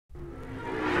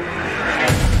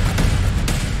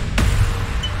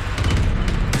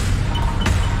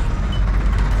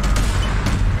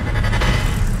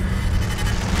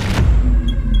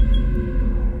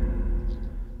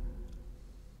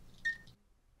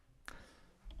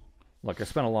Look, I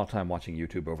spent a lot of time watching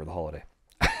YouTube over the holiday.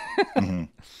 Hmm.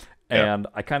 Yeah. And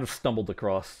I kind of stumbled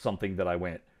across something that I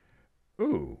went,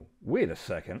 ooh, wait a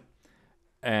second.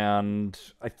 And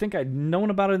I think I'd known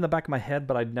about it in the back of my head,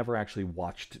 but I'd never actually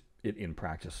watched it in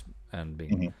practice and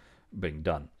Hmm. being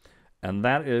done. And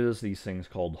that is these things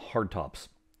called hardtops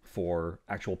for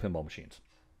actual pinball machines.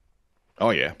 Oh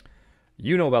yeah,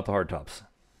 You know about the hardtops.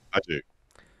 I do.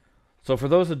 So for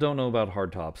those that don't know about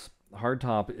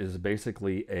hardtop is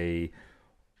basically a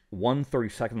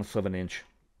 1/32 of an inch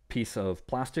piece of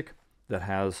plastic that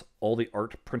has all the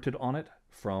art printed on it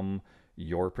from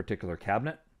your particular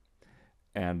cabinet,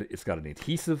 and it's got an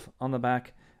adhesive on the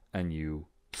back, and you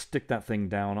stick that thing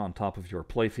down on top of your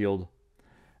playfield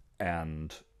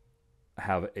and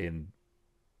have a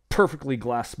perfectly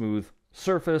glass smooth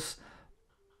surface,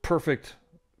 perfect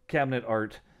cabinet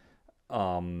art.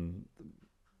 Um,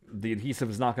 the adhesive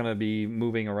is not going to be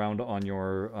moving around on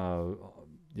your,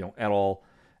 at all,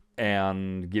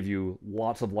 and give you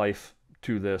lots of life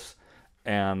to this.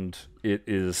 And it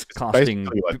is It's costing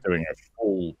basically like doing a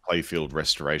full playfield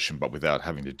restoration, but without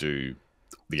having to do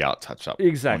the art touch up on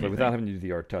exactly your without thing. having to do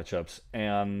the art touch-ups,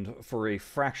 and for a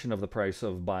fraction of the price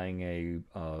of buying a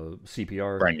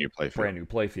CPR Brand new playfield. brand new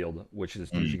playfield, which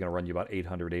is usually Mm. going to run you about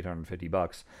 850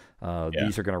 bucks. Yeah.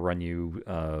 These are going to run you,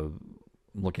 I'm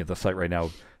looking at the site right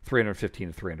now, 315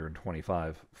 to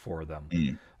 325 for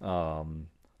them. Mm.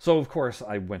 So of course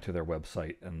I went to their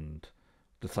website and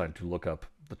decided to look up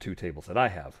the two tables that I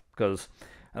have, because,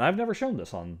 and I've never shown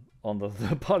this on the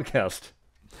podcast,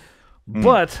 Mm.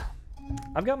 but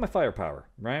I've got my firepower,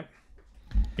 right?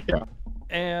 Yeah.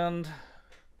 And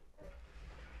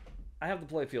I have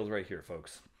the playfield right here,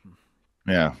 folks.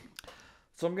 Yeah.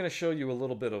 So I'm going to show you a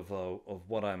little bit of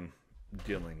what I'm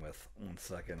dealing with. 1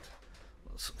 second.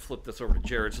 Let's flip this over to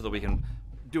Jared so that we can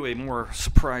do a more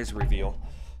surprise reveal.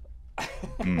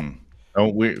 Mm.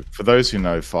 Oh, for those who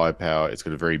know firepower, it's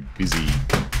got a very busy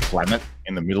planet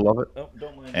in the middle of it, Oh,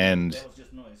 don't mind. and That was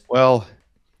just noise. well,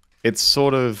 it's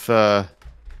sort of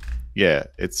yeah,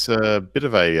 it's a bit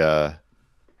of a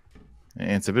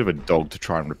dog to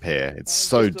try and repair. It's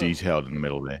so Just a- detailed in the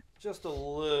middle there. Just a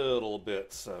little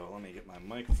bit. So let me get my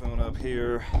microphone up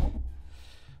here.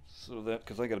 So that,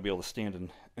 because I got to be able to stand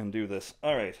and do this.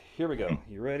 All right, here we go.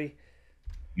 You ready?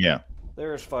 Yeah.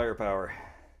 There's firepower.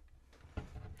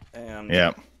 And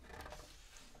Yeah.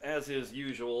 as is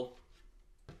usual,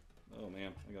 oh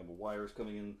man, I got wires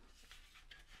coming in.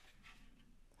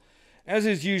 As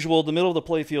is usual, the middle of the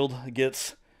playfield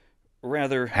gets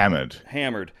rather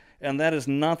Hammered. and that is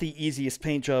not the easiest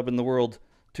paint job in the world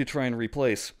to try and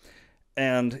replace.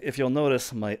 And if you'll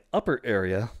notice, my upper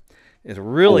area is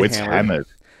really Oh, it's hammered. hammered.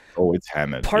 Oh, it's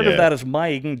hammered. Part yeah. of that is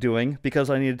my doing, because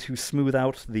I needed to smooth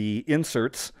out the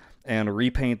inserts and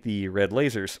repaint the red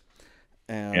lasers.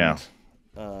 And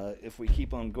Yeah. if we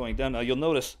keep on going down, now you'll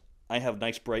notice I have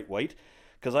nice bright white,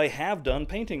 because I have done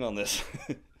painting on this.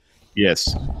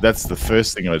 Yes, that's the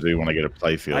first thing I do when I get a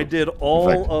playfield. I did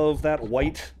all of that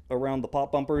white around the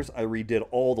pop bumpers. I redid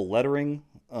all the lettering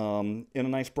in a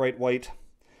nice bright white.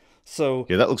 So,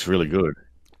 Yeah, that looks really good.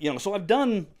 so I've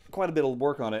done quite a bit of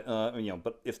work on it,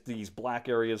 but it's these black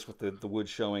areas with the wood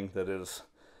showing that is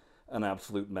an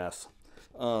absolute mess.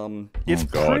 It's Oh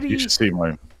God, pretty... you should see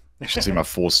my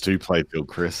Force 2 playfield,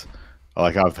 Chris.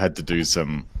 Like, I've had to do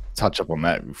some touch up on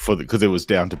that because it was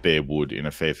down to bare wood in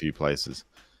a fair few places,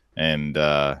 and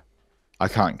I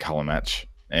can't color match,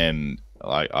 and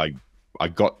I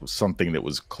got something that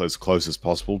was close as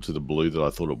possible to the blue that I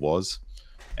thought it was,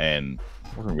 and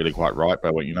it wasn't really quite right. But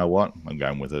I went, you know what, I'm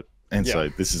going with it, and Yeah. so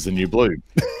this is the new blue.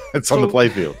 It's on the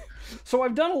playfield. So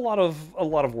I've done a lot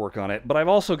of work on it, but I've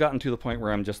also gotten to the point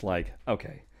where I'm just like,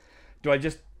 okay, do I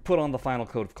just put on the final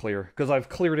coat of clear? Because I've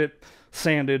cleared it,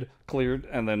 sanded, cleared,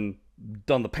 and then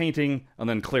done the painting, and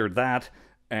then cleared that,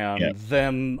 and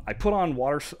then I put on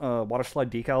water slide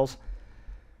decals.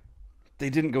 They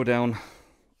didn't go down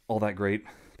all that great.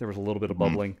 There was a little bit of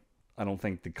bubbling. I don't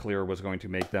think the clear was going to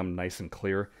make them nice and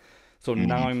clear. So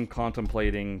now I'm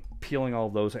contemplating peeling all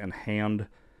of those and hand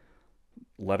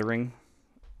lettering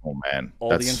Oh man, all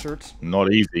that's the inserts.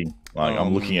 not easy. Like,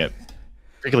 I'm looking at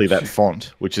particularly that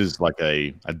font, which is like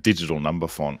a digital number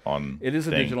font on. It is a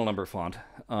thing. digital number font.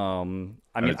 I mean,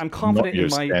 it's I'm not confident your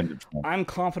in my standard font. I'm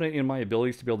confident in my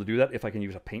abilities to be able to do that if I can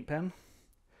use a paint pen.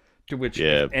 To which,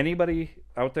 Yeah. if anybody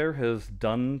out there has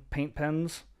done paint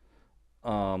pens,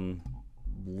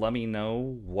 let me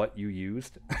know what you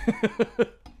used.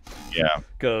 Yeah,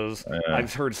 Because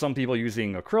I've heard some people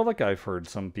using acrylic, I've heard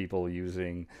some people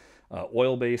using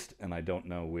oil-based, and I don't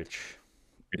know which.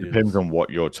 it depends on what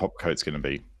your top coat's going to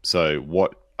be. So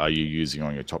what are you using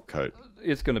on your top coat?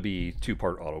 It's going to be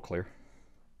 2-part auto clear.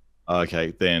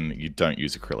 Okay, then you don't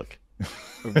use acrylic.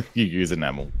 You use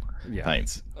enamel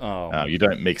paints. You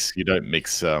don't mix. You don't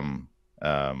mix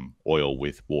oil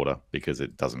with water because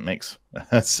it doesn't mix.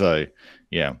 So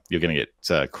yeah, you're going to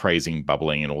get crazing,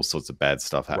 bubbling, and all sorts of bad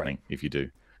stuff happening if you do.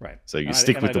 Right. So you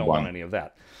stick with the one. I don't want any of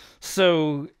that.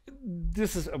 So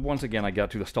this is once again I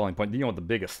got to the stalling point. You know what the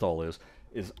biggest stall is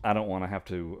I don't want to have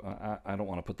to. I don't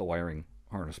want to put the wiring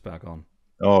harness back on.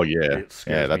 Oh yeah, it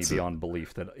scares me beyond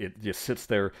belief that it just sits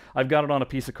there. I've got it on a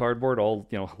piece of cardboard, all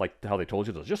like how they told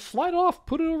you to just slide it off,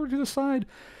 put it over to the side.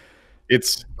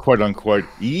 It's quote unquote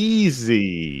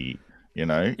easy,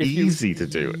 easy to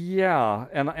do it. Yeah,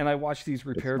 and I watch these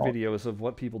repair videos of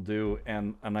what people do,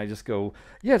 and I just go,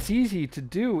 yeah, it's easy to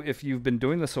do if you've been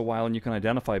doing this a while and you can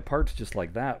identify parts just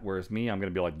like that. Whereas me, I'm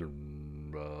going to be like,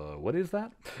 what is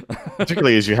that?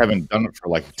 Particularly as you haven't done it for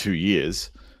like 2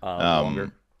 years.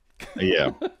 Longer. Yeah,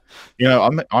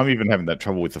 I'm even having that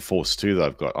trouble with the Force 2 that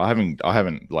I've got. I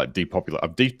haven't like depopulated.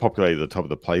 I've depopulated the top of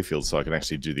the playfield so I can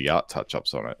actually do the art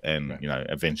touch-ups on it, and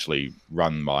eventually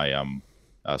run my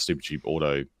Super Cheap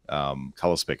Auto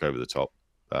color spec over the top,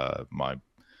 my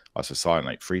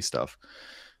isocyanate free stuff.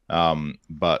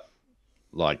 But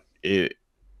like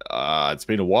it's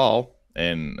been a while,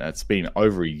 and it's been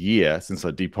over a year since I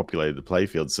depopulated the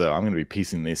playfield, so I'm going to be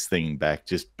piecing this thing back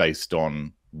just based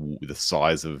on the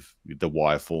size of the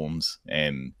wireforms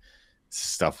and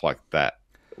stuff like that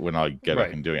when I go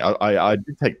back and doing it. I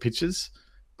did take pictures,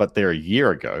 but they're a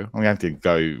year ago. I'm going to have to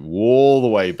go all the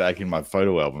way back in my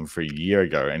photo album for a year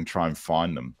ago and try and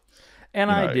find them.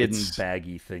 And I didn't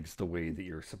baggy things the way that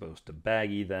you're supposed to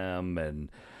baggy them,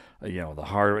 and the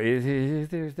hardware.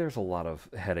 There's a lot of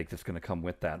headache that's going to come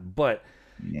with that. But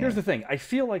here's the thing: I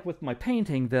feel like with my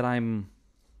painting that I'm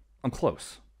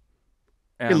close.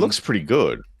 It looks pretty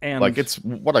good. And like it's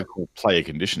what I call player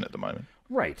condition at the moment.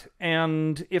 Right.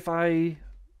 And if I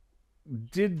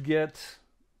did get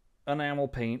enamel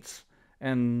paints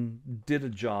and did a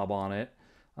job on it,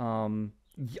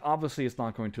 obviously it's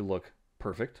not going to look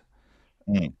perfect.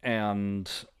 And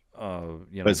but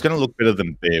it's going to look better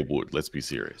than bare wood. Let's be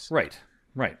serious. Right.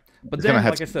 But it's then, going to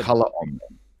have like I said, color on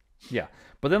them. Yeah.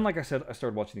 But then, like I said, I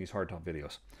started watching these hardtop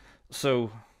videos. So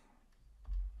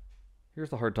here's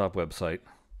the hardtop website,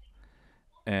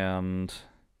 and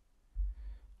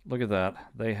look at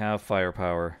that. They have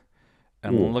firepower,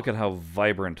 and look at how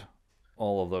vibrant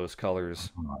all of those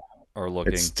colors are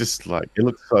looking. It's just like it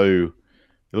looks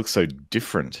so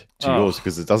different to yours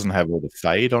because it doesn't have all the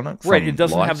fade on it. Right, it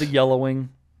doesn't have the yellowing.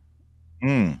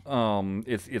 Mm.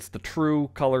 It's the true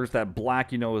colors. That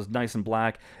black, is nice and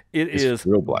black. It's is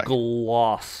real black,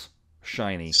 gloss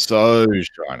shiny, so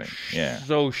shiny, yeah,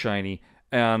 so shiny.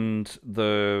 And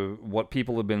what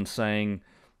people have been saying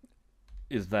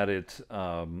is that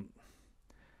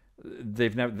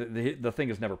they've never the thing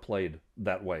is never played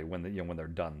that way when they're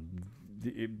done.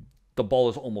 The ball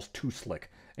is almost too slick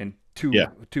and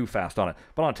too fast on it.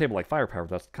 But on a table like Firepower,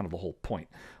 that's kind of the whole point.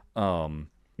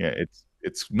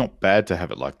 It's not bad to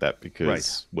have it like that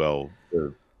because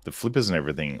the flippers and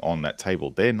everything on that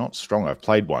table, they're not strong. I've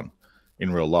played one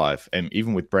in real life, and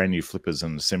even with brand new flippers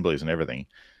and assemblies and everything,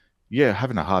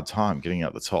 having a hard time getting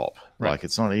out the top. Like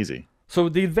it's not easy. So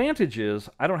the advantage is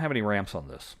I don't have any ramps on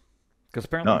this, because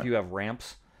apparently if you have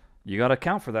ramps, you got to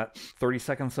account for that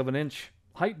 32nds of an inch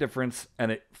height difference,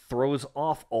 and it throws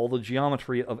off all the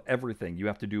geometry of everything. You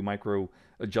have to do micro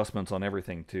adjustments on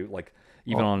everything too, like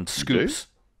even on scoops.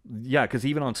 Yeah, because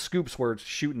even on scoops where it's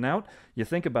shooting out, you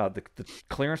think about the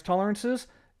clearance tolerances.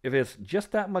 If it's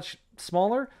just that much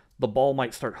smaller, the ball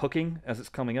might start hooking as it's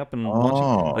coming up and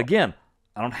launching. Again,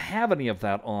 I don't have any of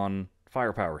that on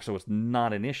Firepower, so it's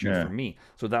not an issue for me.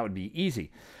 So that would be easy.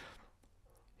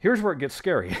 Here's where it gets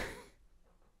scary.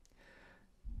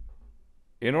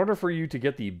 In order for you to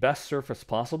get the best surface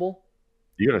possible,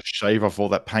 you got to shave off all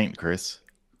that paint, Chris.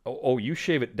 Oh, you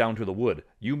shave it down to the wood.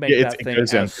 You make that thing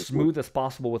as smooth as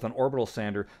possible with an orbital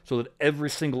sander so that every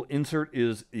single insert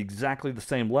is exactly the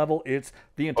same level. It's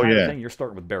the entire thing. You're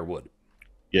starting with bare wood.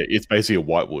 Yeah, it's basically a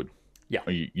whitewood. Yeah.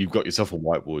 You've got yourself a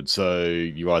whitewood, so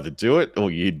you either do it or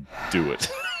you do it,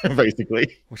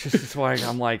 basically. Which is why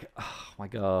I'm like, oh my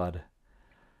God,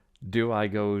 do I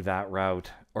go that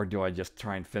route or do I just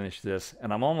try and finish this?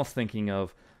 And I'm almost thinking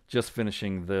of just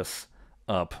finishing this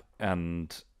up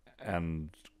and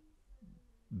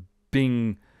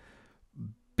being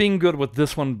good with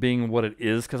this one being what it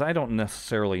is, because I don't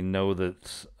necessarily know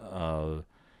that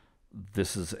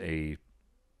this is a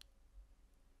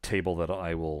table that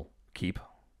I will keep.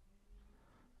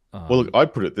 Well, look, I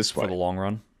put it this way. For the long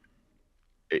run.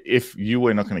 If you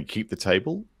were not going to keep the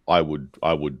table, I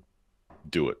would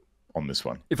do it on this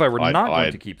one. If I were not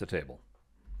going to keep the table.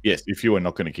 Yes, if you were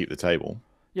not going to keep the table.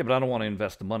 Yeah, but I don't want to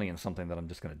invest the money in something that I'm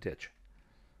just going to ditch.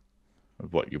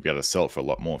 What, you'll be able to sell it for a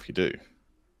lot more if you do.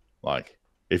 Like,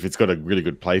 if it's got a really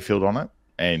good playfield on it,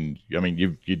 and I mean,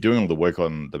 you're doing all the work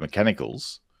on the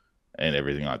mechanicals and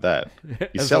everything like that,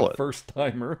 you sell it. First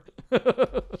timer.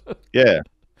 Yeah.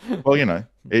 Well, you know,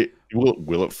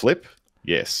 will it flip?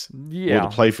 Yes. Yeah. Will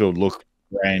the playfield look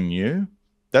brand new?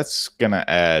 That's going to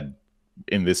add,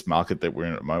 in this market that we're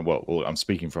in at the moment. Well, I'm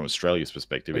speaking from Australia's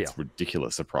perspective. It's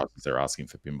ridiculous the prices they're asking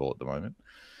for pinball at the moment.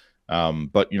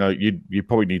 But you know, you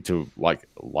probably need to, like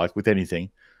with anything,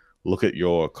 look at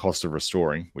your cost of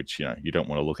restoring, which, you know, you don't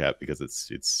want to look at because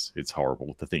it's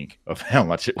horrible to think of how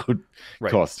much it would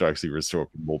cost to actually restore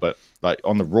a pinball. But like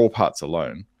on the raw parts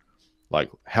alone,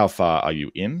 like how far are you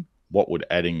in? What would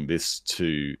adding this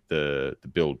to the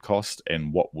build cost,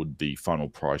 and what would the final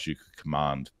price you could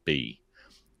command be?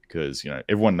 Because, you know,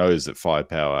 everyone knows that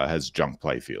Firepower has junk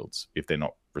playfields if they're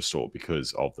not restored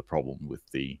because of the problem with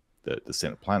the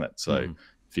center planet. So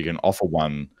if you can offer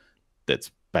one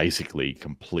that's basically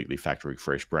completely factory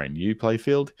fresh, brand new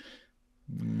playfield,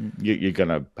 you're going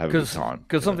to have a good time.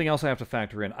 Because something else I have to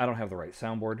factor in, I don't have the right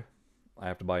soundboard. I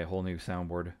have to buy a whole new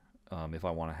soundboard if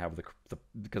I want to have the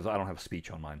because I don't have speech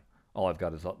on mine. All I've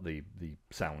got is the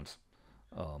sounds.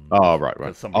 Right.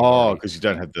 Because you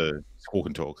don't have the squawk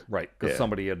and talk. Right, because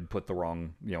somebody had put the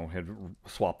wrong, had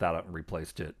swapped that out and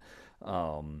replaced it.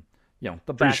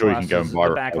 The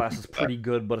back glass is pretty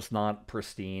good, but it's not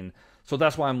pristine. So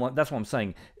that's what I'm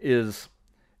saying is,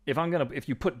 if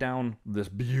you put down this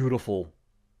beautiful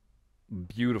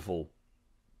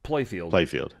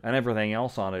playfield and everything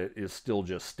else on it is still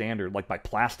just standard, like my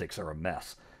plastics are a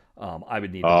mess. I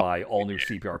would need to buy all new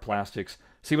CPR plastics.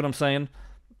 See what I'm saying?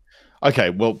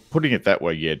 Okay, well, putting it that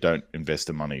way, yeah, don't invest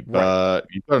the money. But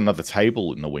you've got another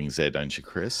table in the wings there, don't you,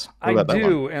 Chris? I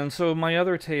do, and so my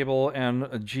other table, and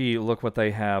gee, look what they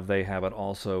have. They have it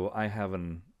also. I have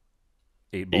an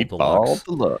 8-ball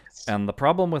deluxe. And the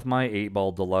problem with my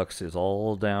 8-ball deluxe is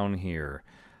all down here.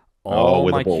 All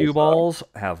my cue balls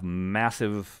have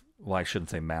massive, well, I shouldn't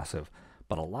say massive,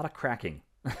 but a lot of cracking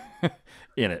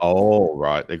in it. Oh,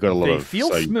 right. They've got a lot They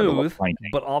feel smooth,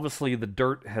 but obviously the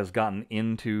dirt has gotten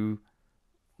into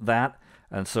that,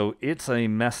 and so it's a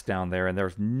mess down there, and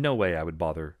there's no way I would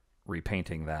bother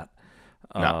repainting that.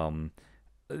 No.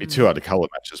 It's too hard to color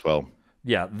match as well.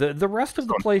 Yeah, the rest of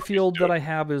the playfield that I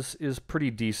have is pretty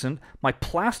decent. My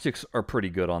plastics are pretty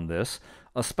good on this,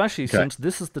 especially since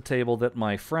this is the table that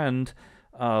my friend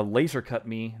laser cut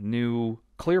me new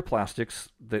clear plastics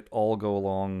that all go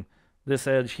along this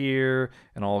edge here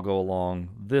and all go along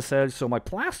this edge. So my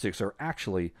plastics are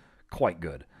actually quite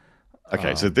good.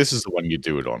 Okay, so this is the one you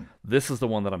do it on. This is the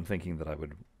one that I'm thinking that I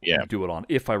would do it on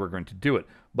if I were going to do it.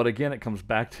 But again, it comes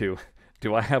back to,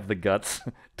 do I have the guts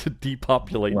to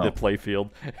depopulate the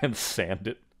playfield and sand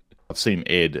it? I've seen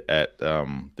Ed at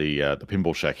the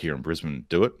Pinball Shack here in Brisbane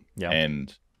do it,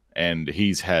 and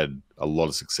he's had a lot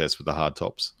of success with the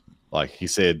hardtops. Like he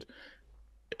said,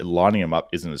 lining them up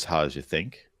isn't as hard as you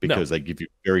think because they give you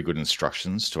very good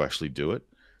instructions to actually do it.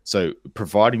 So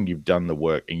providing you've done the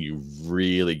work and you've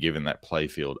really given that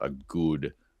playfield a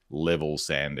good level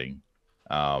sanding,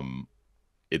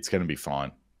 it's going to be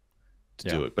fine to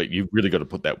do it. But you've really got to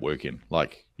put that work in.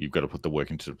 Like you've got to put the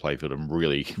work into the playfield and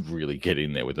really, really get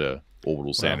in there with a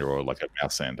orbital sander or like a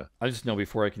mouse sander. I just know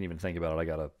before I can even think about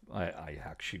it, I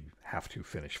actually have to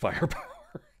finish Firepower.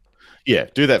 Yeah,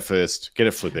 do that first. Get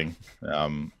it flipping.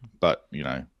 But you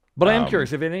know. But I am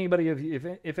curious if any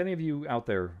of you out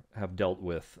there have dealt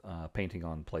with painting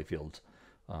on playfields.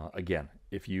 Again,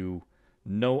 if you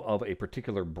know of a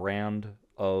particular brand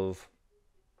of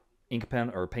ink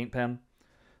pen or paint pen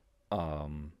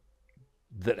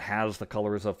that has the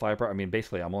colors of Firepower. I mean,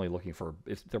 basically, I'm only looking for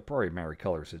they're primary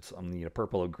colors. I'm need a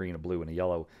purple, a green, a blue, and a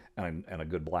yellow, and a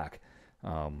good black that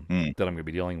I'm going to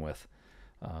be dealing with.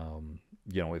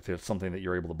 If it's something that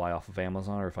you're able to buy off of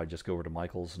Amazon, or if I just go over to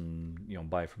Michael's and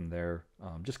buy from there.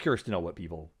 Just curious to know what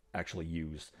people actually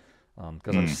use,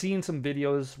 because I've seen some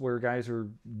videos where guys are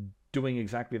doing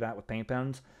exactly that with paint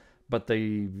pens, but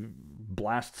they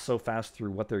blast so fast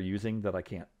through what they're using that I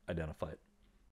can't identify it.